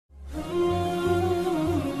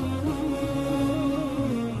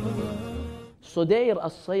Sudayr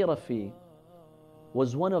al-Sayrafi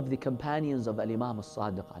was one of the companions of al-Imam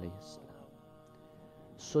al-Sadiq alayhi salam.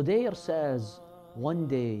 Sudayr says, one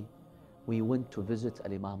day we went to visit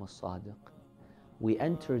al-Imam al-Sadiq. We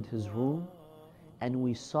entered his room and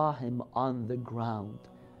we saw him on the ground,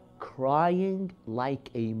 crying like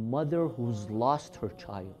a mother who's lost her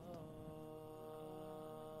child.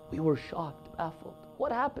 We were shocked, baffled.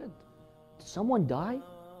 What happened? Did someone die?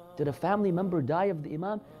 Did a family member die of the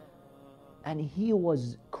Imam? And he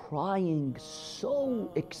was crying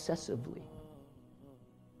so excessively.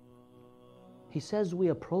 He says we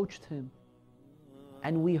approached him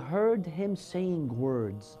and we heard him saying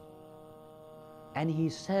words. And he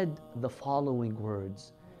said the following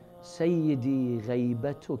words: Sayyidi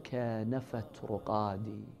ghaybatuka nafat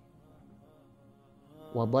ruqadi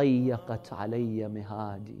wa dayyaqat alayya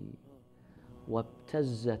mihadi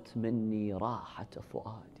wabtazzat minni rahat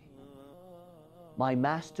fuadi. My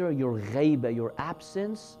master, your ghayba, your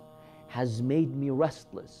absence has made me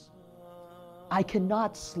restless. I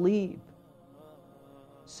cannot sleep.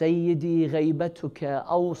 Sayyidi ghaybatuka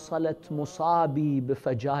awsalat musabi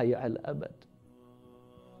bifajai' al-abad.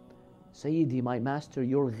 Sayyidi, my master,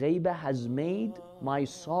 your ghayba has made my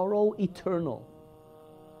sorrow eternal.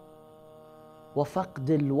 وَفَقْدِ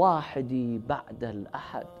الْوَاحِدِ بَعْدَ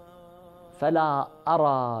الْأَحَدِ فَلَا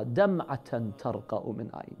أَرَى دَمْعَةً تَرْقَأُ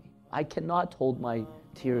مِنْ عَيْنِي. I cannot hold my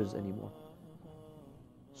tears anymore.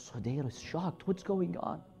 Sudayr is shocked. What's going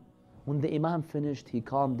on? When the Imam finished, he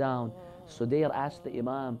calmed down. Sudayr asked the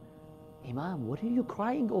Imam, Imam, what are you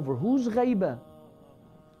crying over? Whose ghayba?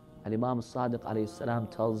 Al-Imam al-Sadiq alayhi salam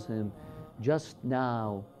tells him, just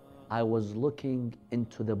now I was looking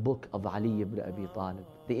into the book of Ali ibn Abi Talib.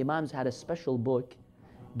 The Imams had a special book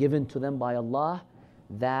given to them by Allah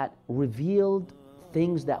that revealed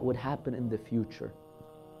things that would happen in the future.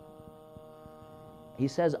 He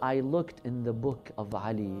says, I looked in the book of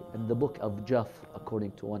Ali, in the book of Jafr,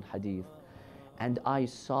 according to one hadith, and I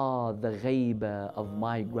saw the ghayba of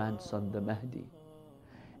my grandson, the Mahdi,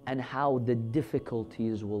 and how the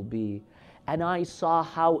difficulties will be. And I saw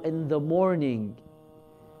how in the morning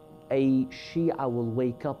a Shia will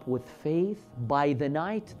wake up with faith. By the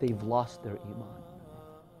night, they've lost their Iman.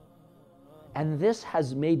 And this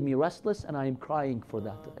has made me restless, and I am crying for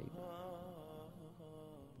that ghayba.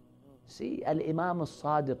 See, Al-Imam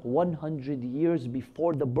al-Sadiq, 100 years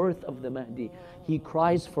before the birth of the Mahdi, he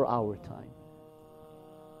cries for our time.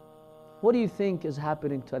 What do you think is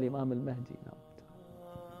happening to Al-Imam al-Mahdi now?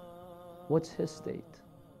 What's his state?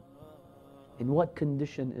 In what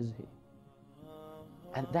condition is he?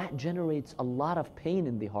 And that generates a lot of pain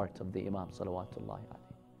in the heart of the Imam salawatullahi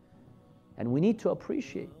alayhi. And we need to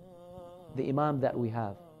appreciate the Imam that we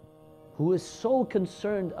have, who is so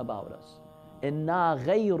concerned about us. Inna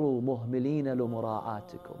ghayru muhmilina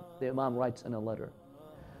lumura'atikum. The Imam writes in a letter,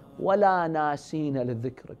 Wala nasina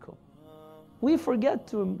lidhikrikum. We forget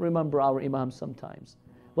to remember our Imam sometimes.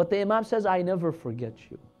 But the Imam says, I never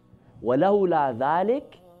forget you. وَلَوْلَا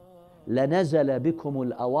ذَلِكَ لَنَزَلَ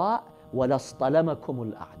بِكُمُ الْأَوَاءِ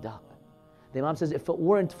وَلَاصْطَلَمَكُمُ الْأَعْدَاءِ. The Imam says, if it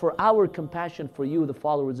weren't for our compassion for you, the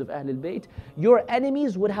followers of Ahlul Bayt, your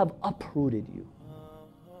enemies would have uprooted you.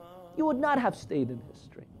 You would not have stayed in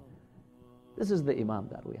history. This is the Imam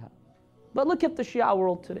that we have. But look at the Shia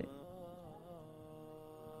world today.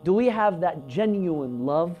 Do we have that genuine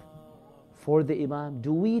love for the Imam?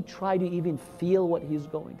 Do we try to even feel what he's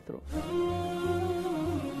going through?